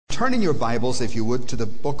turn in your Bibles, if you would, to the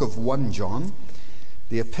book of 1 John,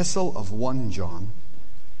 the epistle of 1 John.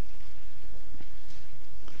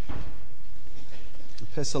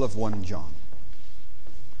 Epistle of 1 John.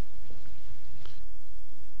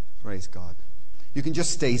 Praise God. You can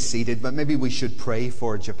just stay seated, but maybe we should pray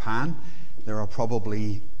for Japan. There are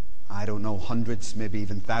probably, hundreds, maybe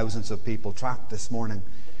even thousands of people trapped this morning.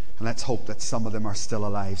 And let's hope that some of them are still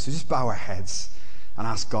alive. So just bow our heads and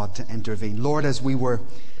ask God to intervene. Lord, as we were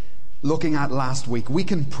looking at last week, we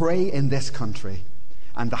can pray in this country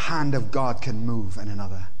and the hand of God can move in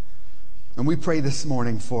another. And we pray this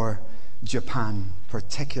morning for Japan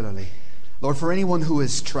particularly. Lord, for anyone who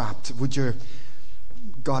is trapped, would your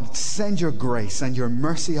God send your grace and your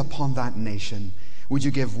mercy upon that nation. Would you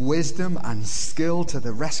give wisdom and skill to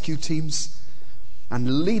the rescue teams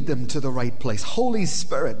and lead them to the right place? Holy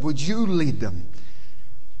Spirit, would you lead them?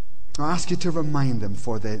 I ask you to remind them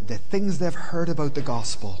for the things they've heard about the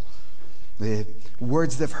gospel, the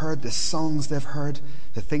words they've heard, the songs they've heard,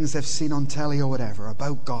 the things they've seen on telly or whatever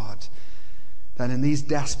about God, that in these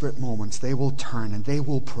desperate moments they will turn and they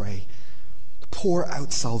will pray. Pour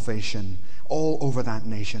out salvation all over that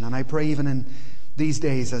nation. And I pray even in these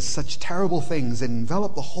days as such terrible things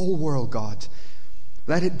envelop the whole world, God,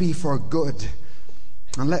 let it be for good.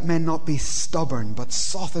 And let men not be stubborn, but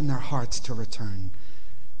soften their hearts to return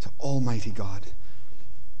to Almighty God.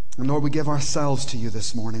 And Lord, we give ourselves to you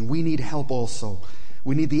this morning. We need help also.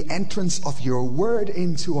 We need the entrance of your word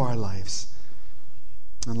into our lives.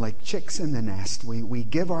 And like chicks in the nest, we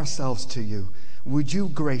give ourselves to you. Would you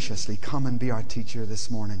graciously come and be our teacher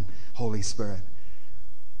this morning, Holy Spirit,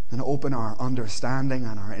 and open our understanding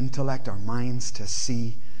and our intellect, our minds to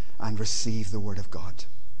see and receive the word of God.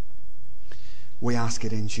 We ask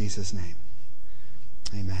it in Jesus' name.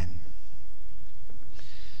 Amen.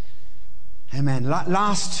 Amen.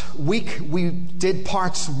 Last week we did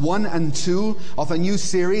parts 1 and 2 of a new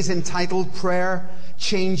series entitled Prayer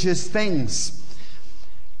Changes Things.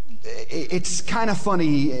 It's kind of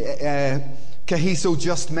funny. Kahiso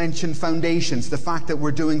just mentioned foundations, the fact that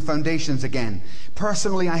we're doing foundations again.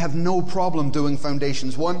 Personally, I have no problem doing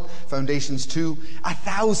foundations 1, foundations 2,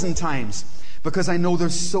 1,000 times, because I know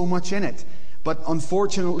there's so much in it. But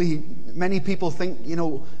unfortunately, many people think,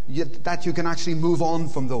 that you can actually move on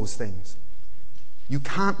from those things. You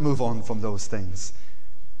can't move on from those things.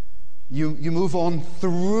 You move on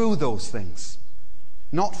through those things,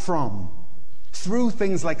 not from. Through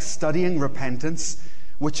things like studying repentance,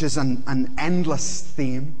 which is an endless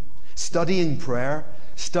theme, studying prayer,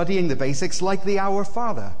 studying the basics like the Our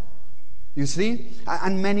Father. You see?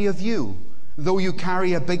 And many of you, though you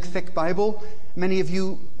carry a big thick Bible, many of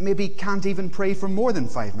you maybe can't even pray for more than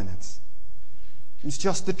 5 minutes. It's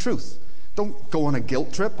just the truth. Don't go on a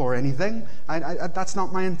guilt trip or anything. That's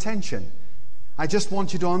not my intention. I just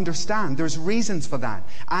want you to understand there's reasons for that.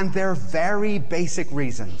 And they're very basic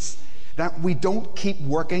reasons. That we don't keep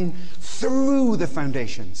working through the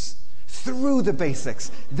foundations, through the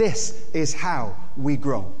basics. This is how we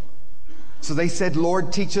grow. So they said,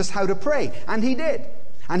 Lord, teach us how to pray. And he did.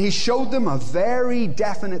 And he showed them a very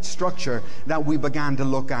definite structure that we began to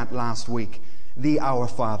look at last week, the Our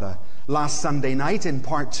Father. Last Sunday night in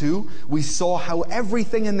part 2, we saw how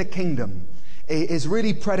everything in the kingdom is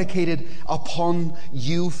really predicated upon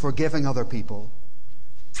you forgiving other people.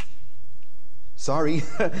 Sorry,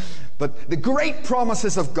 but the great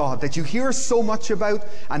promises of God that you hear so much about,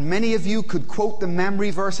 and many of you could quote the memory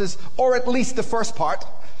verses, or at least the first part.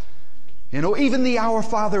 Even the Our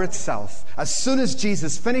Father itself, as soon as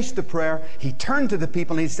Jesus finished the prayer, he turned to the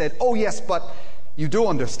people and he said, oh yes, but you do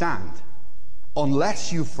understand,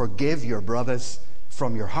 unless you forgive your brothers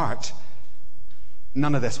from your heart,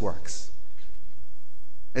 none of this works.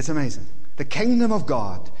 It's amazing. The kingdom of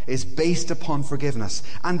God is based upon forgiveness.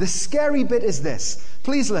 And the scary bit is this.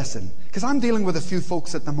 Please listen, because I'm dealing with a few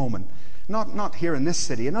folks at the moment, not here in this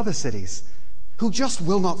city, in other cities, who just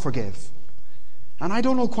will not forgive. And I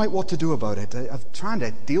don't know quite what to do about it. I'm trying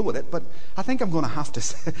to deal with it, but I think I'm going to have to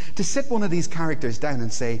sit one of these characters down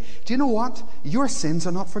and say, do you know what? Your sins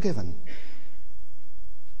are not forgiven.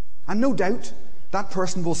 And no doubt, that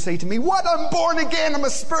person will say to me, what? I'm born again. I'm a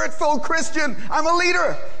spirit-filled Christian. I'm a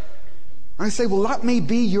leader. And I say, well, that may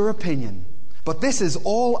be your opinion, but this is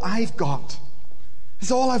all I've got. This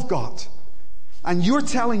is all I've got. And you're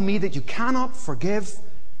telling me that you cannot forgive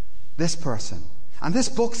this person. And this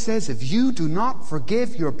book says, if you do not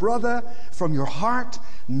forgive your brother from your heart,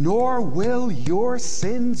 nor will your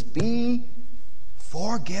sins be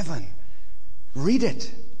forgiven. Read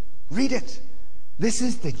it. Read it. This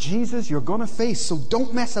is the Jesus you're going to face. So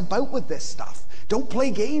don't mess about with this stuff. Don't play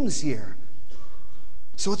games here.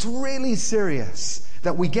 So it's really serious.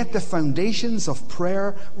 that we get the foundations of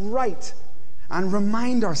prayer right and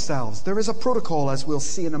remind ourselves there is a protocol, as we'll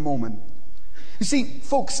see in a moment. You see,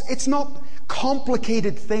 folks, it's not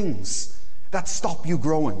complicated things that stop you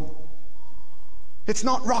growing. It's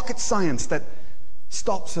not rocket science that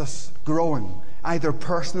stops us growing, either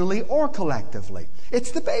personally or collectively.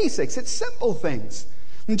 It's the basics. It's simple things.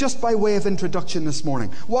 And just by way of introduction this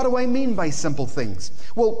morning, what do I mean by simple things?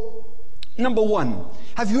 Well, number one,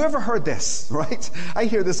 have you ever heard this, right? I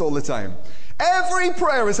hear this all the time. Every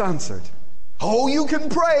prayer is answered. Oh, you can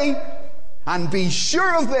pray, and be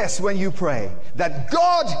sure of this when you pray, that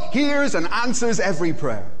God hears and answers every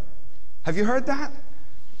prayer. Have you heard that?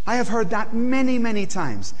 I have heard that many, many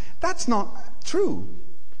times. That's not true.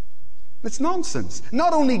 It's nonsense.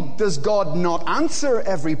 Not only does God not answer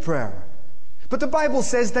every prayer, but the Bible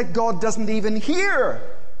says that God doesn't even hear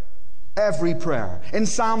every prayer. In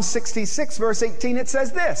Psalm 66, verse 18, it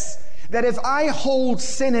says this, that if I hold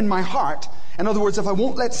sin in my heart, in other words, if I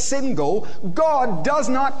won't let sin go, God does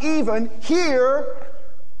not even hear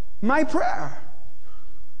my prayer.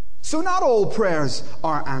 So not all prayers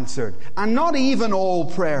are answered, and not even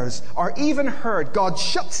all prayers are even heard. God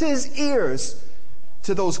shuts his ears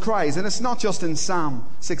to those cries. And it's not just in Psalm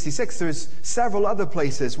 66. There's several other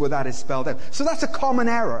places where that is spelled out. So that's a common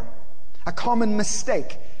error, a common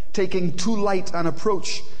mistake, taking too light an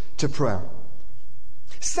approach to prayer.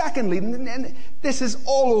 Secondly, and this is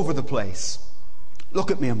all over the place.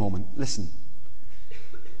 Look at me a moment. Listen.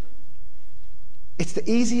 It's the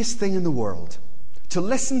easiest thing in the world to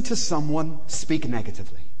listen to someone speak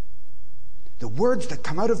negatively. The words that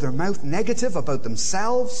come out of their mouth negative about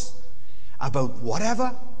themselves, about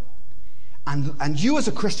whatever, and you as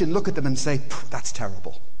a Christian look at them and say, that's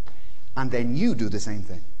terrible. And then you do the same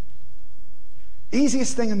thing.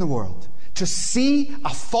 Easiest thing in the world. To see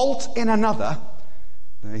a fault in another.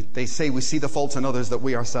 They say we see the faults in others that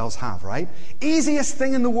we ourselves have, right? Easiest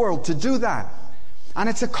thing in the world to do that. And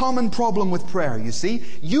it's a common problem with prayer, you see.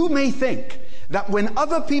 You may think that when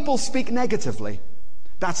other people speak negatively,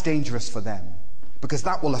 that's dangerous for them, because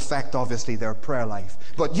that will affect, obviously, their prayer life.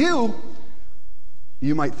 But you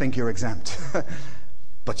might think you're exempt,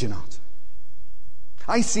 but you're not.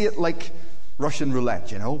 I see it like Russian roulette,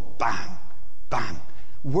 bang, bang.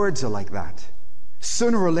 Words are like that.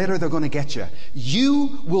 Sooner or later, they're going to get you.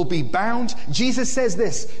 You will be bound. Jesus says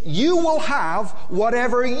this, you will have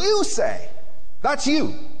whatever you say. That's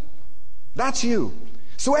you. That's you.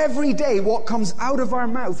 So every day, what comes out of our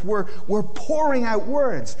mouth, we're pouring out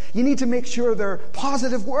words. You need to make sure they're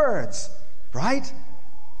positive words. Right?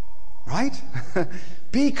 Right?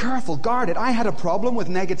 Be careful, guard it. I had a problem with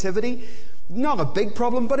negativity. Not a big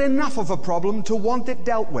problem, but enough of a problem to want it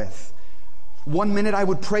dealt with. One minute I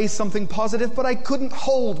would praise something positive, but I couldn't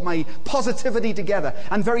hold my positivity together,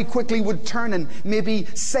 and very quickly would turn and maybe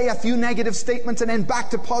say a few negative statements and then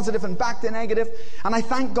back to positive and back to negative. And I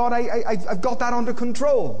thank God I've got that under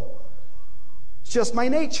control. It's just my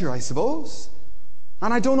nature, I suppose.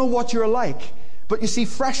 And I don't know what you're like, but you see,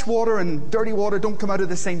 fresh water and dirty water don't come out of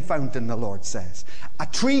the same fountain, the Lord says. A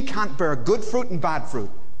tree can't bear good fruit and bad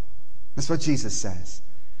fruit. That's what Jesus says.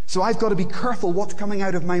 So I've got to be careful what's coming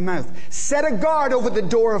out of my mouth. Set a guard over the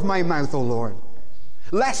door of my mouth, O Lord.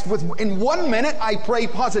 Lest in 1 minute I pray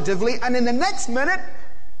positively, and in the next minute,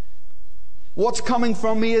 what's coming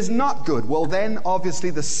from me is not good. Well, then, obviously,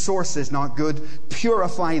 the source is not good.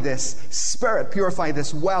 Purify this spirit. Purify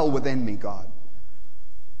this well within me, God.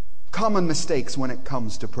 Common mistakes when it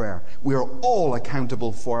comes to prayer. We are all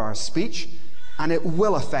accountable for our speech, and it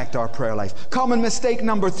will affect our prayer life. Common mistake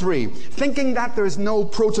number 3, thinking that there's no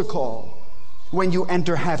protocol when you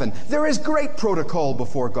enter heaven. There is great protocol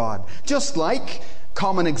before God. Just like,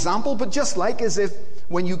 common example, but just like as if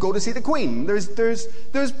when you go to see the Queen,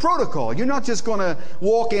 there's protocol. You're not just going to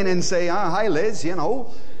walk in and say, hi Liz, You're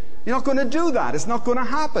not going to do that. It's not going to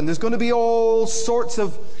happen. There's going to be all sorts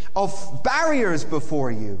of barriers before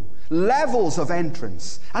you, levels of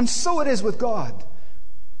entrance. And so it is with God.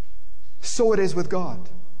 So it is with God.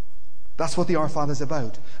 That's what the Our Father's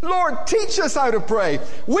about. Lord, teach us how to pray.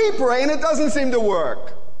 We pray and it doesn't seem to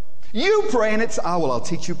work. You pray and it's, I'll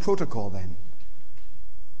teach you protocol then.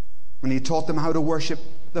 When he taught them how to worship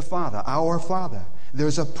the Father, our Father,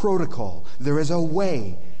 there's a protocol. There is a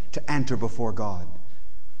way to enter before God.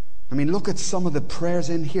 I mean, look at some of the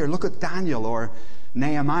prayers in here. Look at Daniel or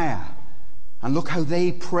Nehemiah. And look how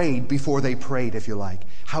they prayed before they prayed, if you like.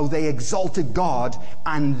 How they exalted God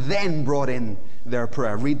and then brought in their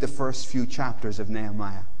prayer. Read the first few chapters of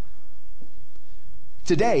Nehemiah.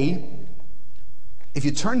 Today, if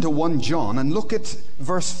you turn to 1 John and look at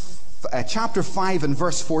chapter 5 and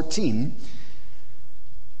verse 14,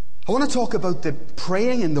 I want to talk about the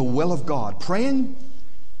praying in the will of God, praying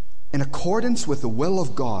in accordance with the will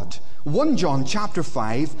of God. 1 John chapter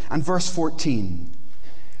 5 and verse 14.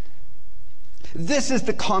 This is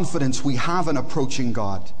the confidence we have in approaching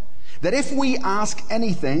God, that if we ask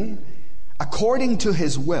anything according to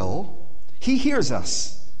his will, he hears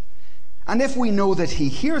us. And if we know that he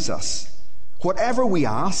hears us, whatever we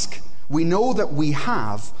ask, we know that we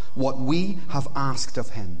have what we have asked of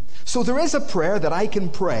him. So there is a prayer that I can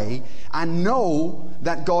pray and know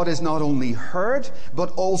that God has not only heard,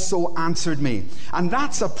 but also answered me. And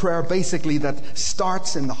that's a prayer basically that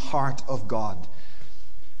starts in the heart of God.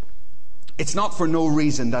 It's not for no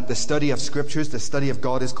reason that the study of scriptures, the study of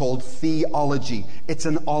God, is called theology. It's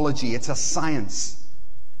an ology. It's a science.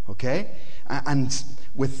 Okay? And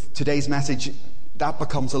with today's message, that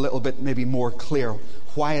becomes a little bit maybe more clear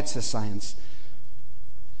why it's a science.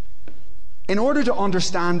 In order to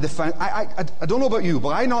understand I don't know about you, but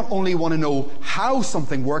I not only want to know how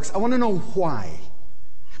something works, I want to know why.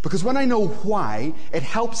 Because when I know why, it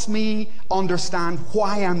helps me understand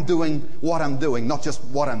why I'm doing what I'm doing, not just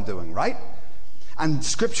what I'm doing, right? And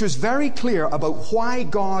Scripture is very clear about why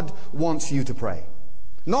God wants you to pray.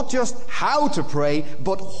 Not just how to pray,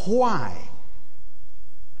 but why.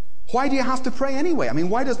 Why do you have to pray anyway? I mean,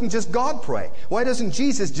 why doesn't just God pray? Why doesn't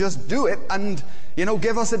Jesus just do it and,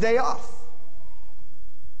 give us a day off?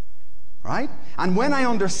 Right? And when I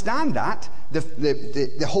understand that,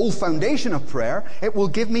 the whole foundation of prayer, it will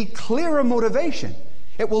give me clearer motivation.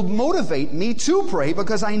 It will motivate me to pray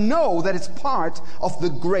because I know that it's part of the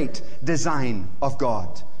great design of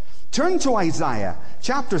God. Turn to Isaiah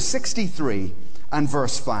chapter 63 and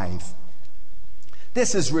verse 5.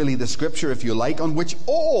 This is really the scripture, if you like, on which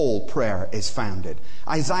all prayer is founded.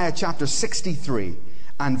 Isaiah chapter 63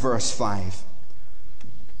 and verse 5.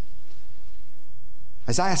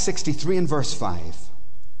 Isaiah 63 and verse 5.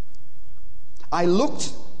 I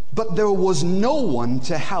looked, but there was no one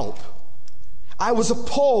to help. I was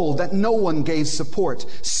appalled that no one gave support.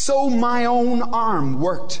 So my own arm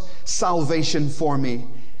worked salvation for me,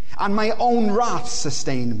 and my own wrath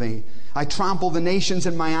sustained me. I trampled the nations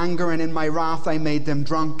in my anger, and in my wrath I made them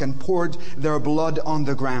drunk and poured their blood on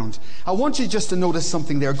the ground. I want you just to notice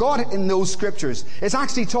something there. God in those scriptures is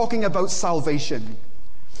actually talking about salvation.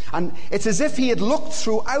 And it's as if he had looked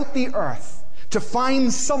throughout the earth to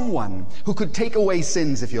find someone who could take away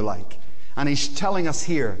sins, if you like. And he's telling us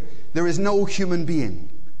here, there is no human being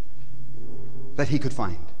that he could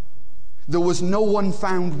find. There was no one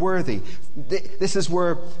found worthy. This is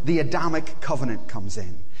where the Adamic covenant comes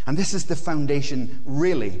in. And this is the foundation,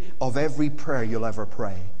 really, of every prayer you'll ever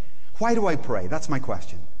pray. Why do I pray? That's my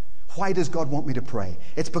question. Why does God want me to pray?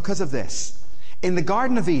 It's because of this. In the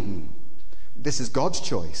Garden of Eden, this is God's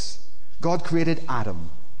choice. God created Adam,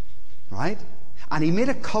 right? And he made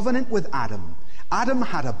a covenant with Adam. Adam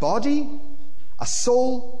had a body, a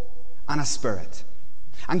soul, and a spirit.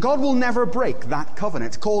 And God will never break that covenant.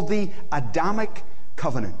 It's called the Adamic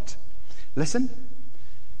covenant. Listen,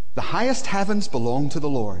 the highest heavens belong to the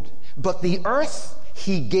Lord, but the earth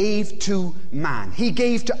he gave to man. He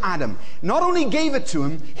gave to Adam. Not only gave it to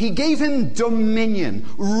him, he gave him dominion,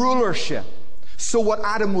 rulership. So what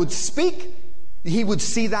Adam would speak, he would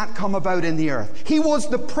see that come about in the earth. He was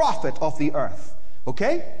the prophet of the earth.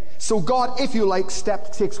 Okay? So God, if you like,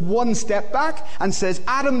 takes one step back and says,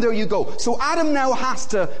 Adam, there you go. So Adam now has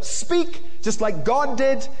to speak just like God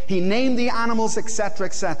did. He named the animals, etc.,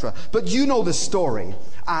 etc. But you know the story.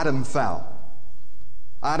 Adam fell.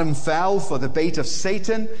 Adam fell for the bait of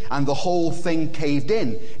Satan, and the whole thing caved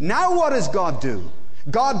in. Now what does God do?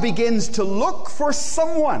 God begins to look for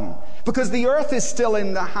someone, because the earth is still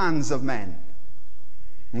in the hands of men.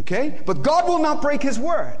 Okay? But God will not break his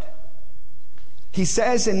word. He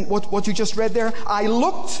says in what you just read there, I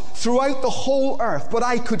looked throughout the whole earth, but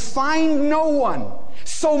I could find no one.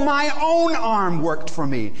 So my own arm worked for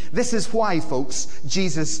me. This is why, folks,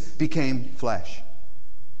 Jesus became flesh.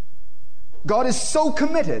 God is so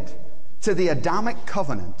committed to the Adamic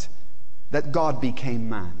covenant that God became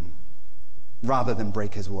man rather than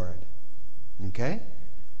break his word. Okay?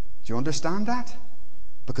 Do you understand that?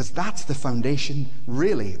 Because that's the foundation,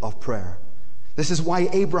 really, of prayer. This is why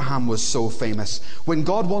Abraham was so famous. When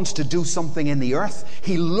God wants to do something in the earth,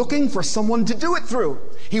 he's looking for someone to do it through.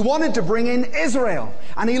 He wanted to bring in Israel,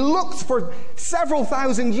 and he looked for several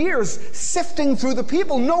thousand years, sifting through the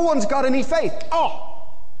people. No one's got any faith. Oh,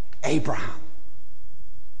 Abraham.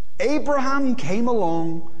 Abraham came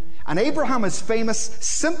along, and Abraham is famous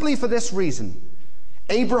simply for this reason.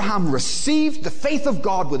 Abraham received the faith of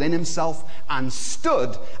God within himself and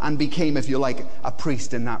stood and became, if you like, a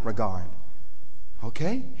priest in that regard.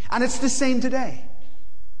 Okay? And it's the same today.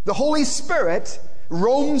 The Holy Spirit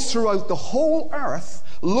roams throughout the whole earth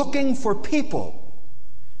looking for people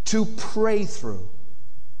to pray through.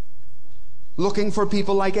 Looking for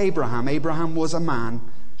people like Abraham. Abraham was a man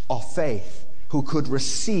of faith who could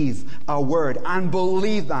receive a word and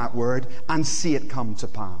believe that word and see it come to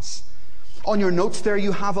pass. On your notes there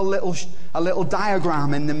you have a little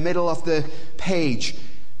diagram in the middle of the page.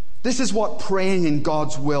 This is what praying in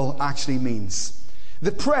God's will actually means.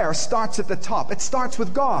 The prayer starts at the top. It starts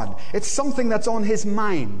with God. It's something that's on His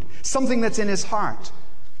mind, something that's in His heart.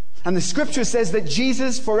 And the Scripture says that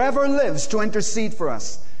Jesus forever lives to intercede for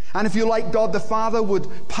us. And if you like, God the Father would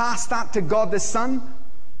pass that to God the Son,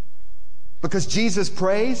 because Jesus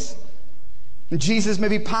prays. And Jesus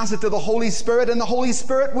maybe pass it to the Holy Spirit, and the Holy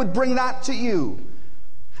Spirit would bring that to you.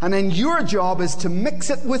 And then your job is to mix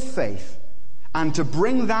it with faith and to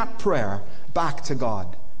bring that prayer back to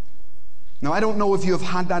God. Now, I don't know if you have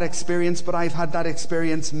had that experience, but I've had that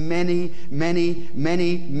experience many, many,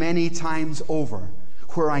 many, many times over,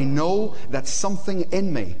 where I know that something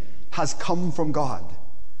in me has come from God.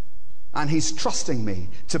 And He's trusting me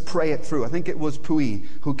to pray it through. I think it was Pui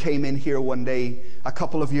who came in here one day a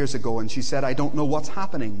couple of years ago, and she said, I don't know what's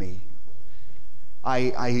happening me.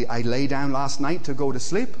 I lay down last night to go to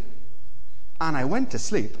sleep, and I went to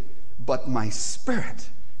sleep, but my spirit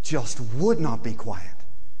just would not be quiet.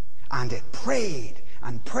 And it prayed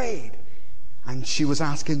and prayed. And she was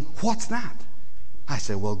asking, what's that? I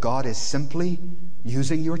said, well, God is simply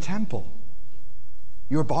using your temple.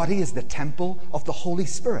 Your body is the temple of the Holy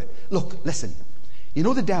Spirit. Look, listen. You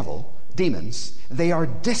know the devil, demons, they are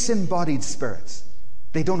disembodied spirits.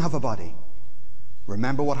 They don't have a body.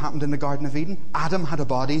 Remember what happened in the Garden of Eden? Adam had a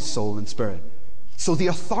body, soul, and spirit. So the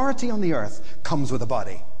authority on the earth comes with a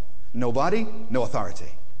body. No body, no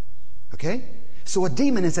authority. Okay? So a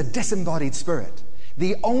demon is a disembodied spirit.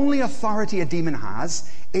 The only authority a demon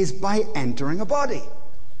has is by entering a body.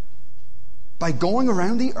 By going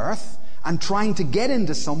around the earth and trying to get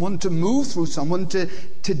into someone, to move through someone, to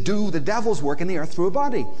do the devil's work in the earth through a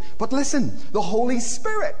body. But listen, the Holy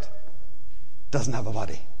Spirit doesn't have a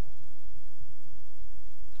body.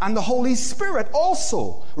 And the Holy Spirit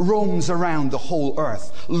also roams around the whole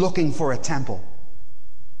earth looking for a temple,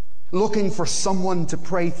 looking for someone to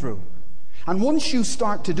pray through. And once you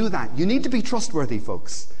start to do that, you need to be trustworthy,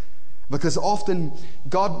 folks, because often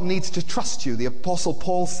God needs to trust you. The Apostle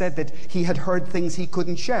Paul said that he had heard things he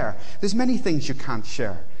couldn't share. There's many things you can't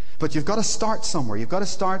share, but you've got to start somewhere. You've got to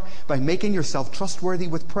start by making yourself trustworthy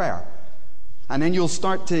with prayer. And then you'll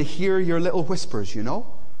start to hear your little whispers, you know,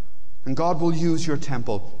 and God will use your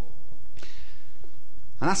temple.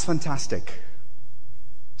 And that's fantastic.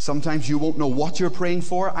 Sometimes you won't know what you're praying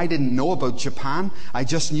for. I didn't know about Japan. I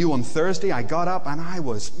just knew on Thursday I got up and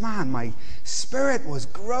my spirit was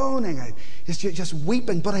groaning. I was just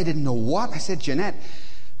weeping, but I didn't know what. I said, Jeanette,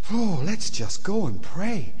 let's just go and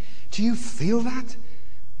pray. Do you feel that?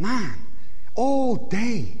 Man, all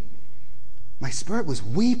day my spirit was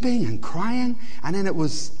weeping and crying, and then it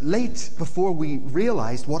was late before we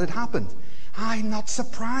realized what had happened. I'm not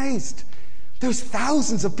surprised. There's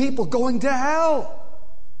thousands of people going to hell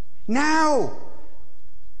now.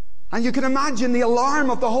 And you can imagine the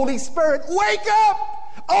alarm of the Holy Spirit. Wake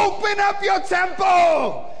up! Open up your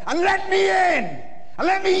temple and let me in. And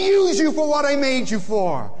let me use you for what I made you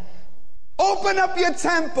for. Open up your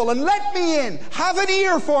temple and let me in. Have an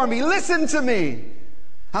ear for me. Listen to me.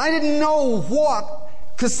 And I didn't know what,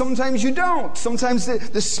 because sometimes you don't. Sometimes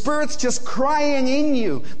the Spirit's just crying in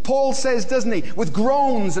you. Paul says, doesn't he, with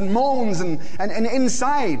groans and moans and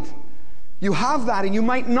inside. You have that, and you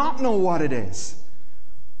might not know what it is.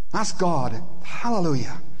 Ask God.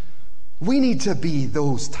 Hallelujah. We need to be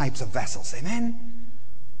those types of vessels. Amen?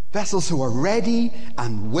 Vessels who are ready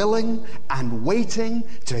and willing and waiting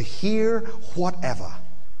to hear whatever.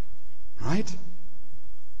 Right?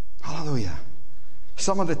 Hallelujah.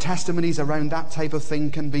 Some of the testimonies around that type of thing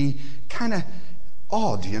can be kind of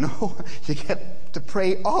odd, you know. You get to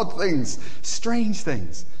pray odd things, strange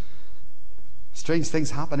things. Strange things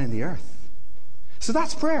happen in the earth. So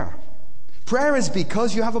that's prayer. Prayer is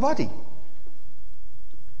because you have a body.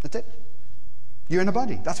 That's it. You're in a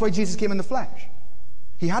body. That's why Jesus came in the flesh.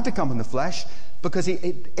 He had to come in the flesh because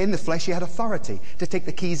in the flesh he had authority to take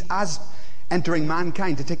the keys as entering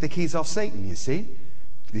mankind, to take the keys off Satan, you see.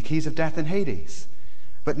 The keys of death and Hades.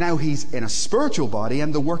 But now he's in a spiritual body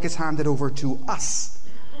and the work is handed over to us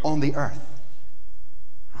on the earth.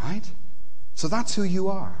 Right? So that's who you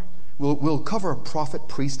are. We'll cover prophet,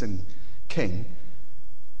 priest, and king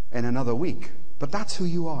in another week. But that's who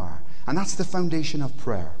you are. And that's the foundation of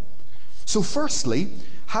prayer. So firstly,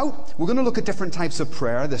 We're going to look at different types of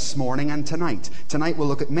prayer this morning and tonight. Tonight we'll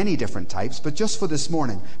look at many different types, but just for this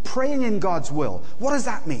morning, praying in God's will. What does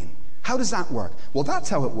that mean? How does that work? Well, that's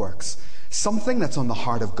how it works. Something that's on the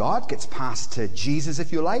heart of God gets passed to Jesus,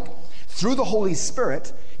 if you like. Through the Holy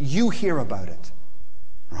Spirit, you hear about it.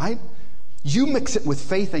 Right? You mix it with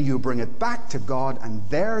faith and you bring it back to God, and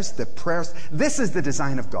there's the prayers. This is the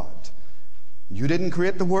design of God. You didn't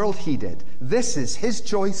create the world, He did. This is His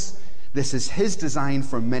choice. This is His design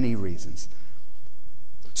for many reasons.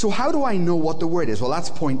 So how do I know what the word is? Well, that's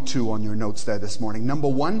point 2 on your notes there this morning. Number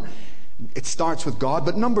 1, it starts with God.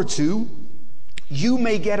 But number 2, you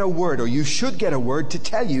may get a word, or you should get a word to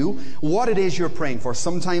tell you what it is you're praying for.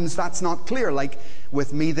 Sometimes that's not clear, like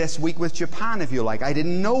with me this week with Japan, if you like. I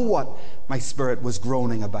didn't know what my spirit was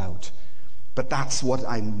groaning about. But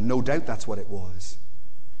no doubt that's what it was.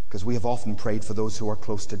 Because we have often prayed for those who are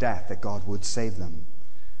close to death, that God would save them.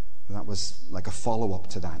 That was like a follow-up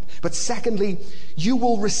to that. But secondly, you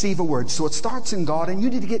will receive a word. So it starts in God, and you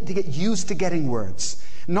need to get used to getting words.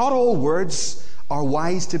 Not all words are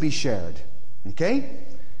wise to be shared. Okay?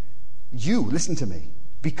 You, listen to me,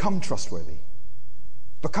 become trustworthy.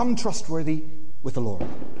 Become trustworthy with the Lord.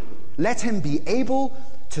 Let Him be able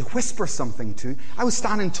to whisper something to you. I was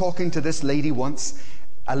standing talking to this lady once,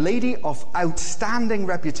 a lady of outstanding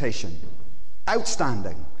reputation.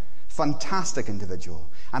 Outstanding. Fantastic individual.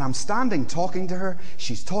 And I'm standing talking to her.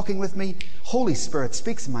 She's talking with me. Holy Spirit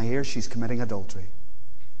speaks in my ear. She's committing adultery.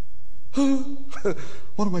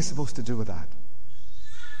 What am I supposed to do with that?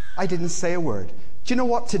 I didn't say a word. Do you know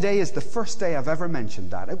what? Today is the first day I've ever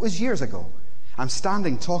mentioned that. It was years ago. I'm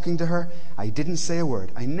standing talking to her. I didn't say a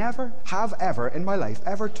word. I never have ever in my life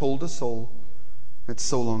ever told a soul. It's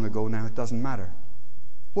so long ago now it doesn't matter.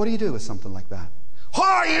 What do you do with something like that? Who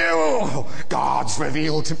are you? God's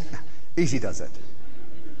revealed to me. Easy does it.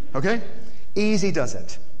 Okay? Easy does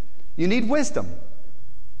it. You need wisdom.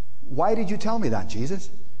 Why did you tell me that, Jesus?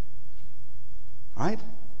 Right?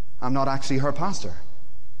 I'm not actually her pastor.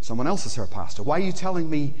 Someone else is her pastor. Why are you telling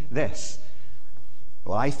me this?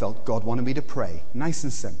 Well, I felt God wanted me to pray. Nice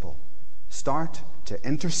and simple. Start to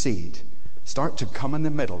intercede. Start to come in the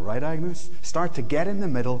middle, right, Agnes? Start to get in the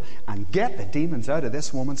middle and get the demons out of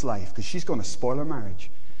this woman's life, because she's going to spoil her marriage.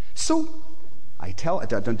 So, I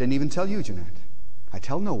didn't even tell you, Jeanette. I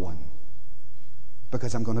tell no one,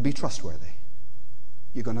 because I'm going to be trustworthy.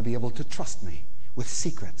 You're going to be able to trust me with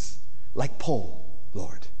secrets, like Paul,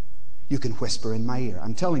 Lord. You can whisper in my ear.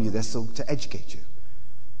 I'm telling you this so to educate you.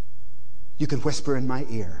 You can whisper in my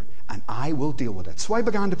ear, and I will deal with it. So I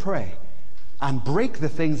began to pray and break the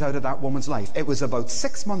things out of that woman's life. It was about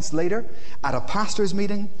 6 months later, at a pastor's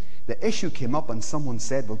meeting, the issue came up and someone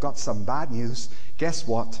said, we've got some bad news. Guess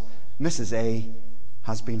what? Mrs. A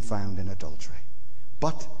has been found in adultery.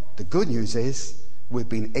 But the good news is we've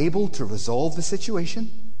been able to resolve the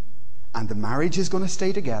situation, and the marriage is going to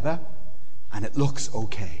stay together, and it looks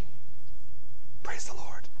okay. Praise the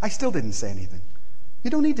Lord. I still didn't say anything.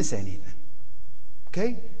 You don't need to say anything.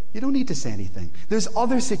 Okay? You don't need to say anything. There's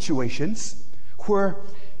other situations where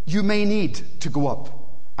you may need to go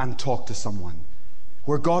up and talk to someone,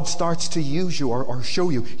 where God starts to use you or show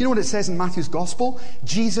you. You know what it says in Matthew's Gospel?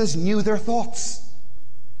 Jesus knew their thoughts.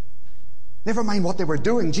 Never mind what they were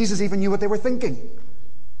doing. Jesus even knew what they were thinking.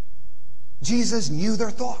 Jesus knew their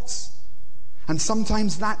thoughts. And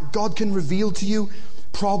sometimes that God can reveal to you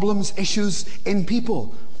problems, issues in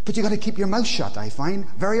people. But you've got to keep your mouth shut, I find.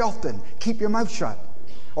 Very often, keep your mouth shut.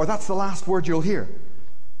 Or that's the last word you'll hear.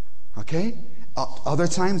 Okay? Other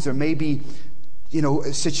times there may be,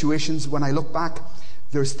 situations when I look back,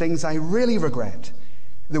 there's things I really regret.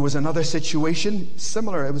 There was another situation,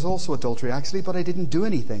 similar, it was also adultery actually, but I didn't do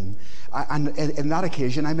anything. And in that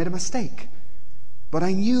occasion I made a mistake. But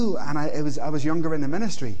I knew, and I was younger in the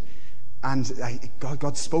ministry, and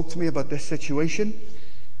God spoke to me about this situation,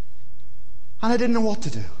 and I didn't know what to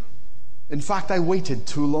do. In fact, I waited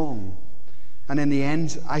too long. And in the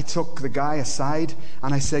end, I took the guy aside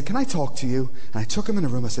and I said, can I talk to you? And I took him in a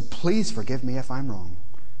room. I said, please forgive me if I'm wrong.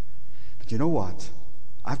 But you know what?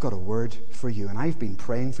 I've got a word for you, and I've been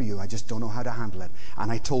praying for you. I just don't know how to handle it.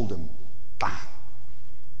 And I told him, bam.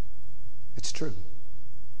 It's true,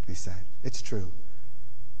 he said. It's true.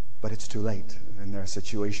 But it's too late. In their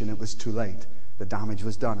situation, it was too late. The damage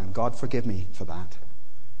was done, and God forgive me for that.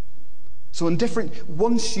 So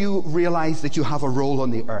once you realize that you have a role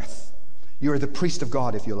on the earth, you're the priest of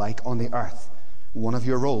God, if you like, on the earth. One of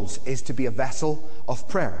your roles is to be a vessel of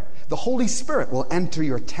prayer. The Holy Spirit will enter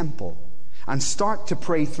your temple and start to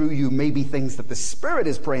pray through you maybe things that the Spirit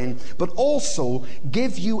is praying, but also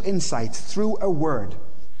give you insights through a word.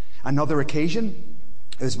 Another occasion,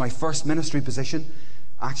 it was my first ministry position,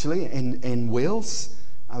 actually, in Wales.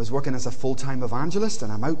 I was working as a full-time evangelist,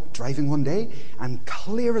 and I'm out driving one day, and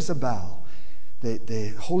clear as a bell,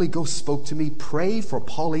 the Holy Ghost spoke to me, pray for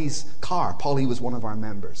Polly's car. Polly was one of our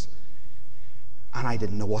members. And I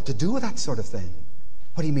didn't know what to do with that sort of thing.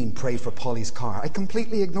 What do you mean, pray for Polly's car? I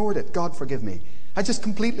completely ignored it. God forgive me. I just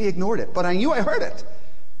completely ignored it. But I knew I heard it.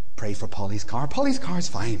 Pray for Polly's car. Polly's car's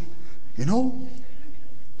fine, you know.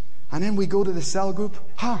 And then we go to the cell group.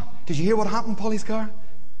 Did you hear what happened, Polly's car?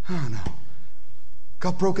 No.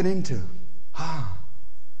 Got broken into.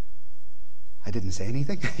 I didn't say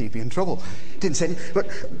anything. You'd be in trouble. Didn't say anything. But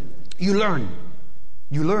you learn.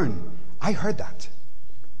 I heard that.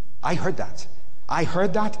 I heard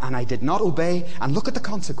that, and I did not obey, and look at the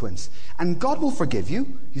consequence. And God will forgive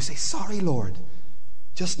you. You say, sorry, Lord.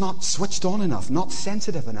 Just not switched on enough, not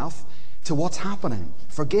sensitive enough to what's happening.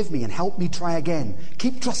 Forgive me and help me try again.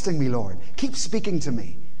 Keep trusting me, Lord. Keep speaking to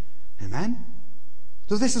me. Amen?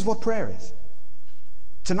 So this is what prayer is.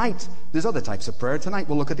 Tonight, there's other types of prayer. Tonight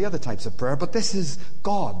we'll look at the other types of prayer, but this is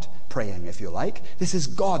God praying, if you like. This is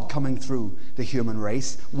God coming through the human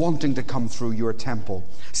race, wanting to come through your temple.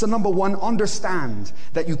 So number one, understand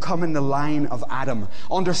that you come in the line of Adam.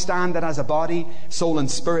 Understand that as a body, soul, and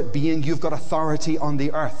spirit being, you've got authority on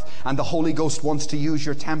the earth, and the Holy Ghost wants to use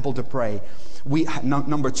your temple to pray.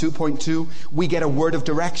 Number 2.2, we get a word of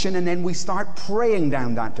direction, and then we start praying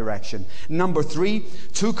down that direction. Number 3,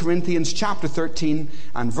 2 Corinthians chapter 13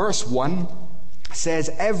 and verse 1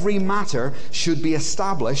 says every matter should be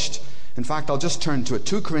established. In fact, I'll just turn to it.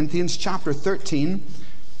 2 Corinthians chapter 13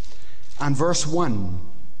 and verse 1.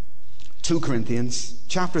 2 Corinthians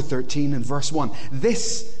chapter 13 and verse 1.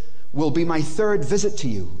 This will be my third visit to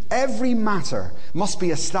you. Every matter must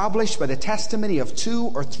be established by the testimony of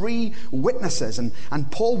 2 or 3 witnesses. And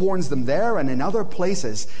Paul warns them there and in other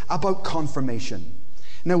places about confirmation.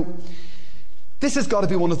 Now, this has got to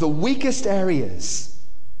be one of the weakest areas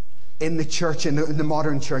in the church, in the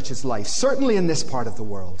modern church's life, certainly in this part of the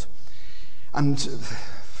world. And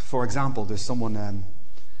for example, there's someone,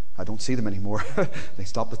 I don't see them anymore. They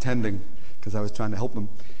stopped attending because I was trying to help them.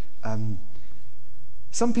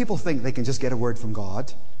 Some people think they can just get a word from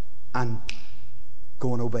God and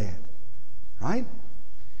go and obey it. Right?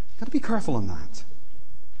 Got to be careful on that.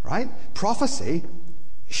 Right? Prophecy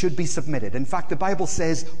should be submitted. In fact, the Bible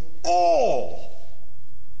says all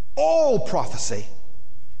prophecy,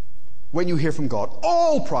 when you hear from God,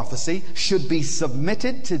 all prophecy should be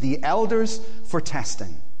submitted to the elders for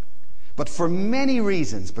testing. But for many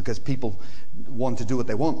reasons, because people want to do what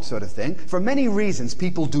they want sort of thing, for many reasons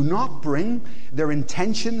people do not bring their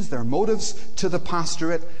intentions, their motives to the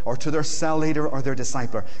pastorate or to their cell leader or their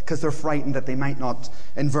discipler because they're frightened that they might not,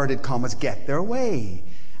 inverted commas, get their way.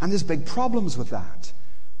 And there's big problems with that.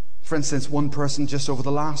 For instance, one person just over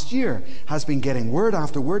the last year has been getting word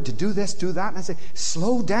after word to do this, do that. And I say,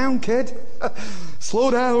 slow down, kid.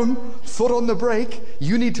 Slow down. Foot on the brake.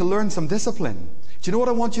 You need to learn some discipline. Do you know what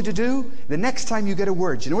I want you to do? The next time you get a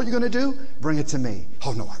word, do you know what you're going to do? Bring it to me.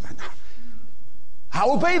 Oh, no,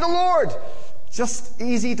 I'll obey the Lord. Just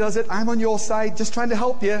easy does it. I'm on your side, just trying to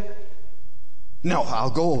help you. No,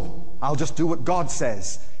 I'll go. I'll just do what God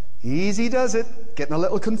says. Easy does it. Getting a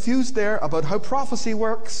little confused there about how prophecy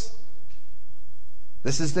works.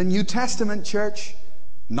 This is the New Testament church,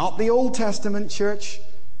 not the Old Testament church.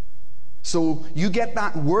 So you get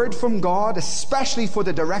that word from God, especially for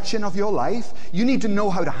the direction of your life. You need to know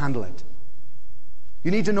how to handle it.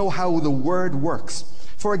 You need to know how the word works.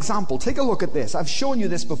 For example, take a look at this. I've shown you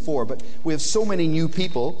this before, but we have so many new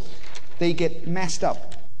people, they get messed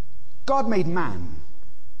up. God made man.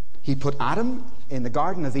 He put Adam in the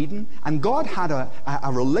Garden of Eden, and God had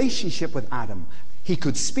a relationship with Adam. He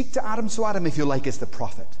could speak to Adam, so Adam, if you like, is the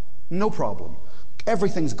prophet. No problem.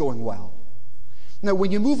 Everything's going well. Now,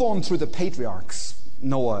 when you move on through the patriarchs,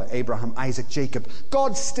 Noah, Abraham, Isaac, Jacob,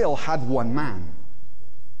 God still had one man.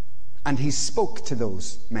 And he spoke to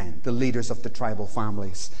those men, the leaders of the tribal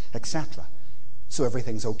families, etc. So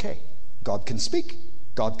everything's okay. God can speak.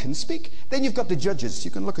 God can speak. Then you've got the judges.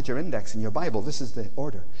 You can look at your index in your Bible. This is the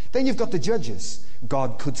order. Then you've got the judges.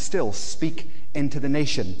 God could still speak into the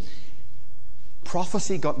nation.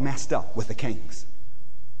 Prophecy got messed up with the kings.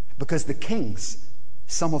 Because the kings,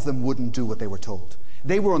 some of them wouldn't do what they were told.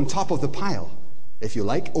 They were on top of the pile, if you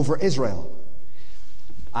like, over Israel.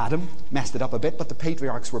 Adam messed it up a bit, but the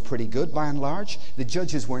patriarchs were pretty good by and large. The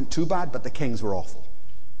judges weren't too bad, but the kings were awful.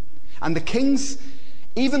 And the kings,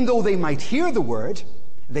 even though they might hear the word,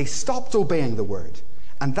 they stopped obeying the word.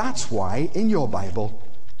 And that's why in your Bible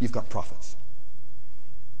you've got prophets.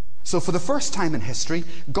 So for the first time in history,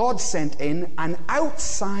 God sent in an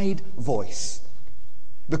outside voice.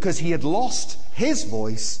 because he had lost his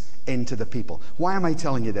voice into the people. Why am I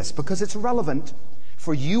telling you this? Because it's relevant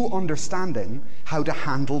for you understanding how to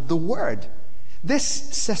handle the word. This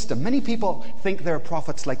system, many people think there are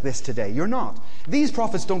prophets like this today. You're not. These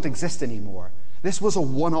prophets don't exist anymore. This was a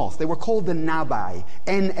one-off. They were called the Nabi,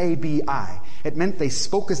 N-A-B-I. It meant they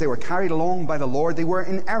spoke as they were carried along by the Lord. They were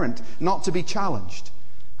inerrant, not to be challenged.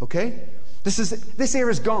 Okay? This era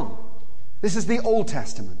is gone. This is the Old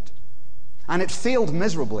Testament. And it failed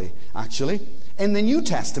miserably, actually. In the New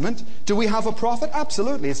Testament, do we have a prophet?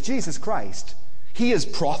 Absolutely. It's Jesus Christ. He is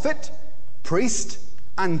prophet, priest,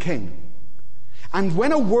 and king. And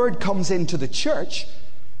when a word comes into the church,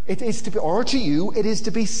 it is to be, or to you, it is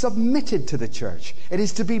to be submitted to the church. It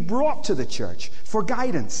is to be brought to the church for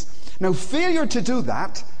guidance. Now, failure to do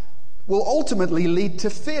that will ultimately lead to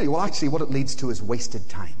failure. Well, actually, what it leads to is wasted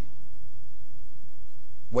time.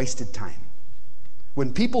 Wasted time.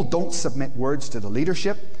 When people don't submit words to the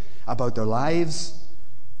leadership about their lives,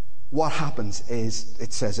 what happens is,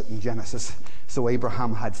 it says it in Genesis, so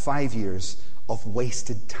Abraham had 5 years of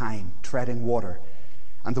wasted time treading water.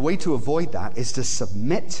 And the way to avoid that is to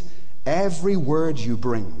submit every word you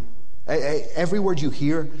bring. Every word you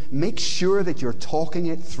hear, make sure that you're talking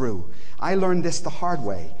it through. I learned this the hard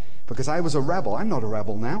way because I was a rebel. I'm not a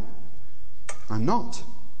rebel now. I'm not.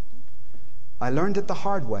 I learned it the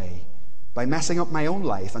hard way by messing up my own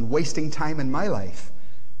life and wasting time in my life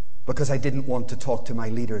because I didn't want to talk to my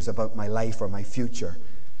leaders about my life or my future.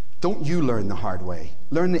 Don't you learn the hard way.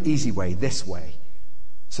 Learn the easy way, this way.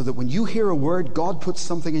 So that when you hear a word, God puts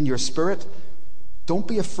something in your spirit, don't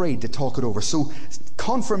be afraid to talk it over. So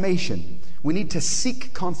confirmation. We need to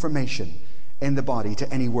seek confirmation in the body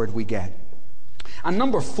to any word we get. And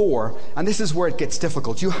number 4, and this is where it gets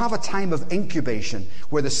difficult, you have a time of incubation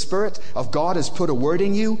where the Spirit of God has put a word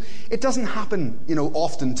in you. It doesn't happen,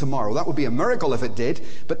 often tomorrow. That would be a miracle if it did.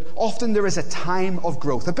 But often there is a time of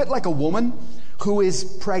growth. A bit like a woman who is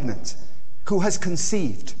pregnant, who has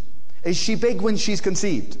conceived. Is she big when she's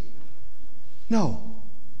conceived? No.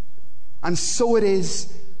 And so it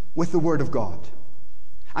is with the Word of God.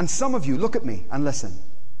 And some of you, look at me and listen.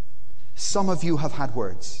 Some of you have had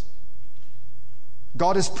words.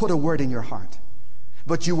 God has put a word in your heart,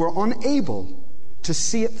 but you were unable to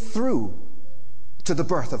see it through to the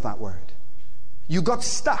birth of that word. You got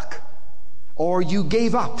stuck, or you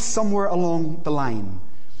gave up somewhere along the line.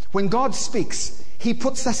 When God speaks, He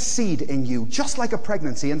puts a seed in you, just like a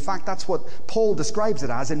pregnancy. In fact, that's what Paul describes it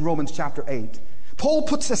as in Romans chapter 8. God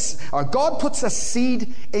puts a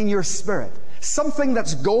seed in your spirit, something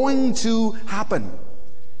that's going to happen.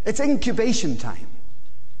 It's incubation time.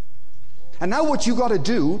 And now what you got to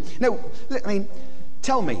do,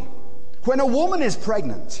 tell me, when a woman is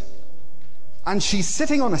pregnant and she's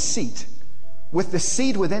sitting on a seat with the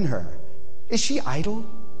seed within her, is she idle?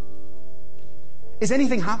 Is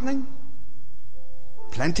anything happening?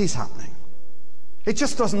 Plenty's happening. It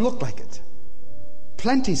just doesn't look like it.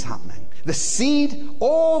 Plenty's happening. The seed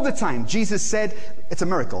all the time. Jesus said it's a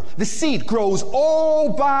miracle. The seed grows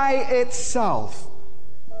all by itself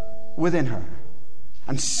within her.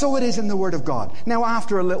 And so it is in the Word of God. Now,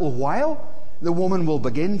 after a little while, the woman will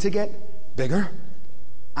begin to get bigger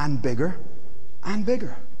and bigger and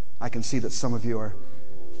bigger. I can see that some of you are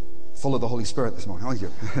full of the Holy Spirit this morning, aren't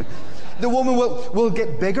you? The woman will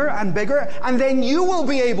get bigger and bigger, and then you will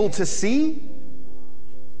be able to see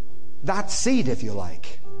that seed, if you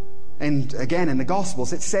like. And again, in the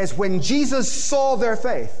Gospels, it says, when Jesus saw their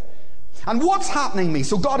faith. And what's happening me?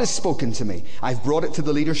 So God has spoken to me. I've brought it to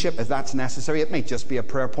the leadership if that's necessary. It may just be a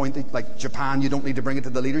prayer point, like Japan, you don't need to bring it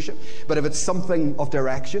to the leadership. But if it's something of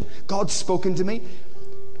direction, God's spoken to me.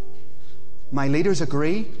 My leaders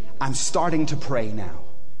agree. I'm starting to pray now.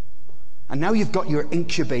 And now you've got your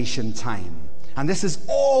incubation time. And this is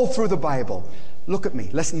all through the Bible. Look at me.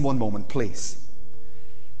 Listen one moment, please.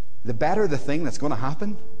 The better the thing that's going to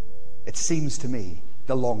happen, it seems to me,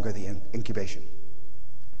 the longer the incubation.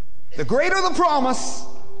 The greater the promise,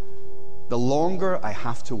 the longer I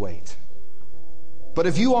have to wait. But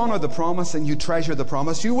if you honor the promise and you treasure the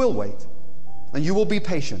promise, you will wait. And you will be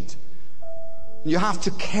patient. You have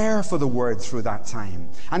to care for the word through that time.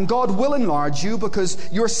 And God will enlarge you because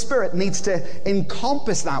your spirit needs to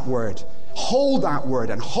encompass that word. Hold that word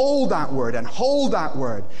and hold that word and hold that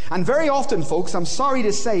word. And very often, folks, I'm sorry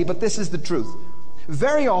to say, but this is the truth.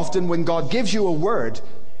 Very often when God gives you a word,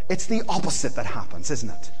 it's the opposite that happens, isn't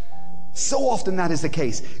it? So often that is the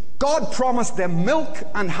case. God promised them milk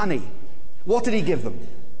and honey. What did He give them?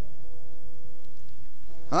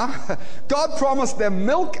 God promised them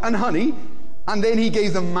milk and honey, and then He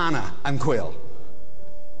gave them manna and quail.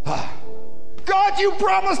 God, you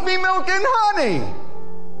promised me milk and honey.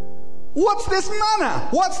 What's this manna?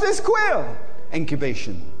 What's this quail?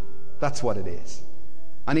 Incubation. That's what it is.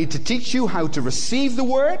 I need to teach you how to receive the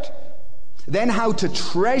word, then how to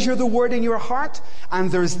treasure the word in your heart,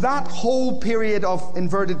 and there's that whole period of,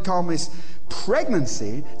 inverted commas,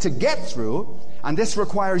 pregnancy to get through, and this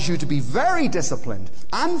requires you to be very disciplined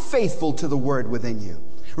and faithful to the word within you.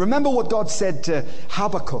 Remember what God said to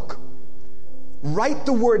Habakkuk. Write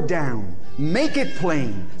the word down, make it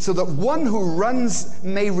plain, so that one who runs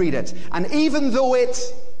may read it. And even though it,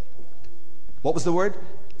 what was the word?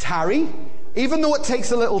 Tarry. Even though it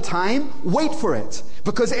takes a little time, wait for it,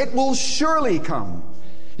 because it will surely come.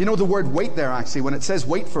 You know, the word wait there, actually, when it says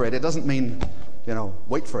wait for it, it doesn't mean,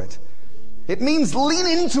 wait for it. It means lean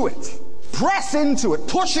into it, press into it,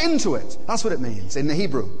 push into it. That's what it means in the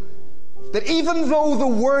Hebrew. That even though the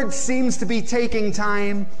word seems to be taking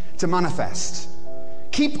time to manifest,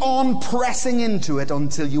 keep on pressing into it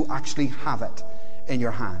until you actually have it in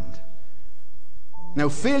your hand. Now,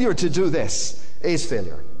 failure to do this is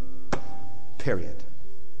failure. Period.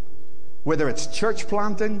 Whether it's church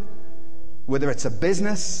planting, whether it's a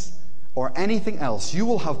business, or anything else, you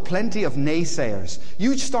will have plenty of naysayers.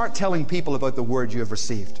 You start telling people about the word you have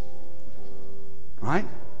received. Right?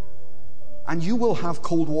 And you will have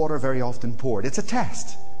cold water very often poured. It's a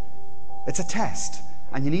test. It's a test.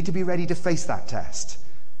 And you need to be ready to face that test.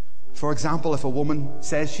 For example, if a woman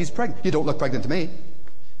says she's pregnant, you don't look pregnant to me.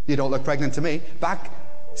 You don't look pregnant to me.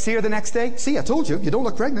 See her the next day. See, I told you, you don't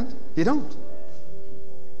look pregnant. You don't.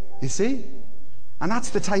 You see? And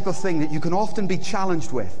that's the type of thing that you can often be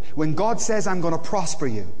challenged with. When God says, I'm going to prosper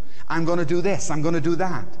you, I'm going to do this, I'm going to do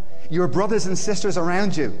that. Your brothers and sisters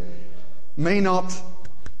around you may not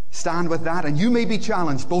stand with that, and you may be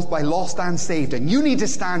challenged both by lost and saved, and you need to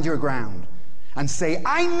stand your ground and say,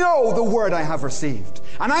 I know the word I have received,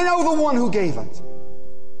 and I know the one who gave it,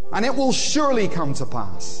 and it will surely come to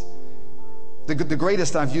pass. The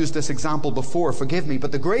greatest, I've used this example before, forgive me,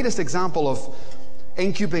 but the greatest example of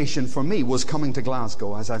incubation for me was coming to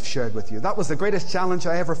Glasgow, as I've shared with you. That was the greatest challenge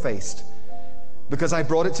I ever faced, because I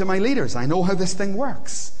brought it to my leaders. I know how this thing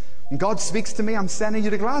works. And God speaks to me, I'm sending you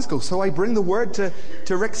to Glasgow. So I bring the word to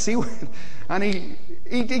Rick Seward, and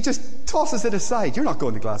he just tosses it aside. You're not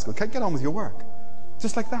going to Glasgow. Get on with your work.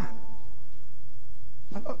 Just like that.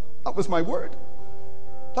 That was my word.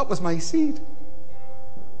 That was my seed.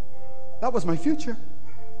 That was my future.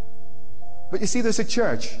 But you see, there's a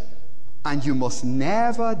church, and you must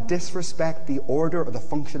never disrespect the order or the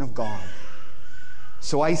function of God.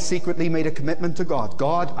 So I secretly made a commitment to God.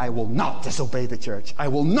 God, I will not disobey the church. I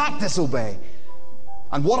will not disobey.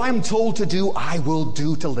 And what I'm told to do, I will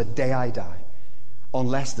do till the day I die.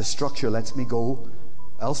 Unless the structure lets me go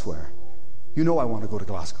elsewhere. You know I want to go to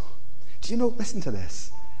Glasgow. Do you know, listen to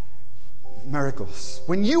this. Miracles.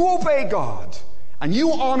 When you obey God and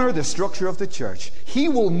you honor the structure of the church, He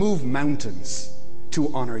will move mountains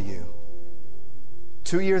to honor you.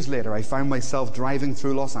 2 years later, I found myself driving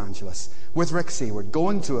through Los Angeles with Rick Seward,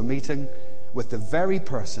 going to a meeting with the very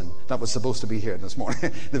person that was supposed to be here this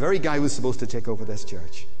morning. The very guy who was supposed to take over this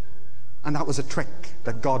church. And that was a trick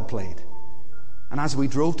that God played. And as we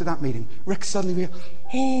drove to that meeting, Rick suddenly,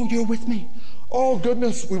 oh, you're with me. Oh,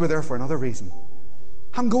 goodness. We were there for another reason.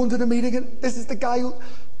 I'm going to the meeting, and this is the guy who...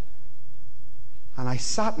 And I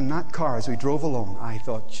sat in that car as we drove along. I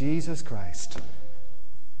thought, Jesus Christ,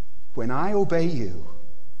 when I obey you,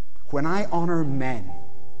 when I honor men,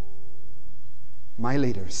 my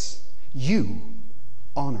leaders, you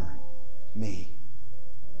honor me.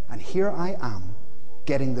 And here I am,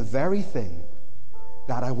 getting the very thing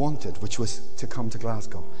that I wanted, which was to come to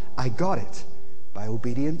Glasgow. I got it by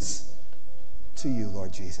obedience to you,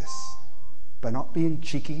 Lord Jesus. By not being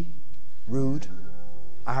cheeky, rude,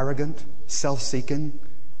 arrogant, self-seeking,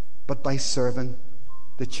 but by serving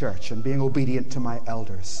the church and being obedient to my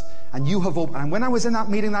elders. And you have, and when I was in that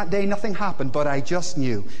meeting that day, nothing happened, but I just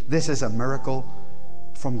knew this is a miracle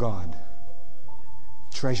from God.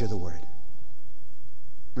 Treasure the word.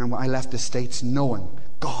 And I left the States knowing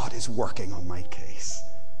God is working on my case.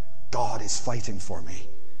 God is fighting for me.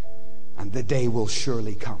 And the day will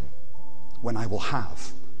surely come when I will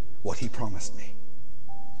have what He promised me.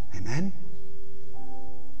 Amen?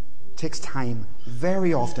 It takes time.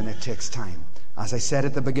 Very often it takes time. As I said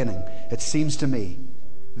at the beginning, it seems to me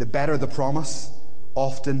the better the promise,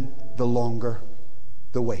 often the longer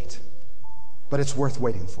the wait. But it's worth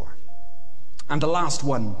waiting for. And the last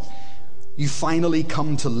one, you finally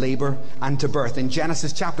come to labor and to birth. In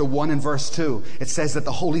Genesis chapter 1 and verse 2, it says that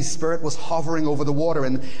the Holy Spirit was hovering over the water.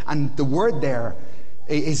 And the word there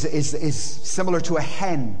is similar to a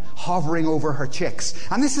hen hovering over her chicks.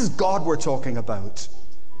 And this is God we're talking about.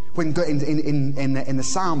 When in the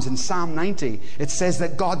Psalms, in Psalm 90, it says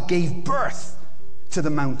that God gave birth to the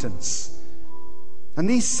mountains. And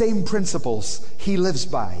these same principles he lives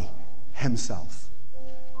by himself.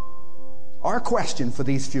 Our question for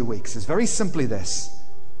these few weeks is very simply this: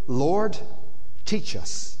 Lord, teach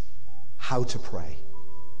us how to pray.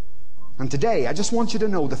 And today, I just want you to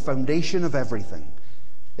know the foundation of everything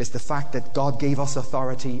is the fact that God gave us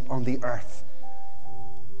authority on the earth.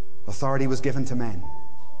 Authority was given to men.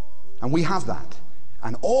 And we have that.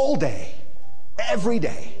 And all day, every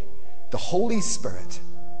day, the Holy Spirit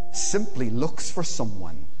simply looks for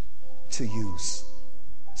someone to use,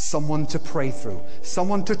 someone to pray through,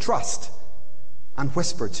 someone to trust and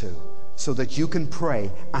whisper to, so that you can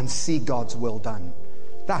pray and see God's will done.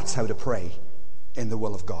 That's how to pray in the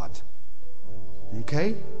will of God.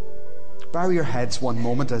 Okay? Bow your heads one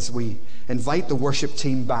moment as we invite the worship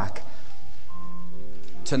team back.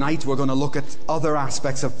 Tonight we're going to look at other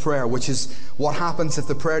aspects of prayer, which is what happens if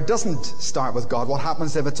the prayer doesn't start with God. What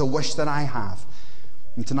happens if it's a wish that I have?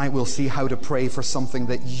 And tonight we'll see how to pray for something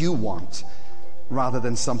that you want rather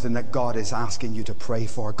than something that God is asking you to pray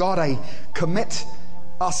for. God, I commit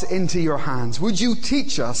us into your hands. Would you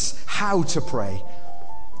teach us how to pray?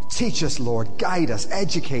 Teach us, Lord. Guide us.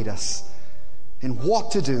 Educate us in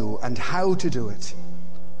what to do and how to do it,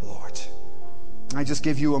 Lord. I just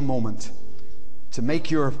give you a moment to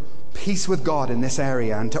make your peace with God in this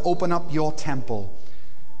area and to open up your temple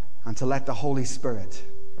and to let the Holy Spirit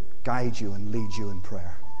guide you and lead you in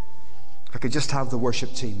prayer. If I could just have the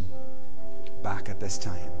worship team back at this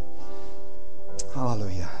time.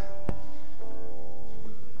 Hallelujah.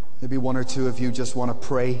 Maybe one or two of you just want to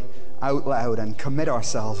pray out loud and commit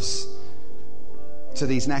ourselves to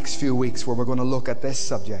these next few weeks where we're going to look at this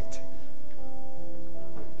subject.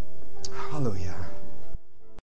 Hallelujah.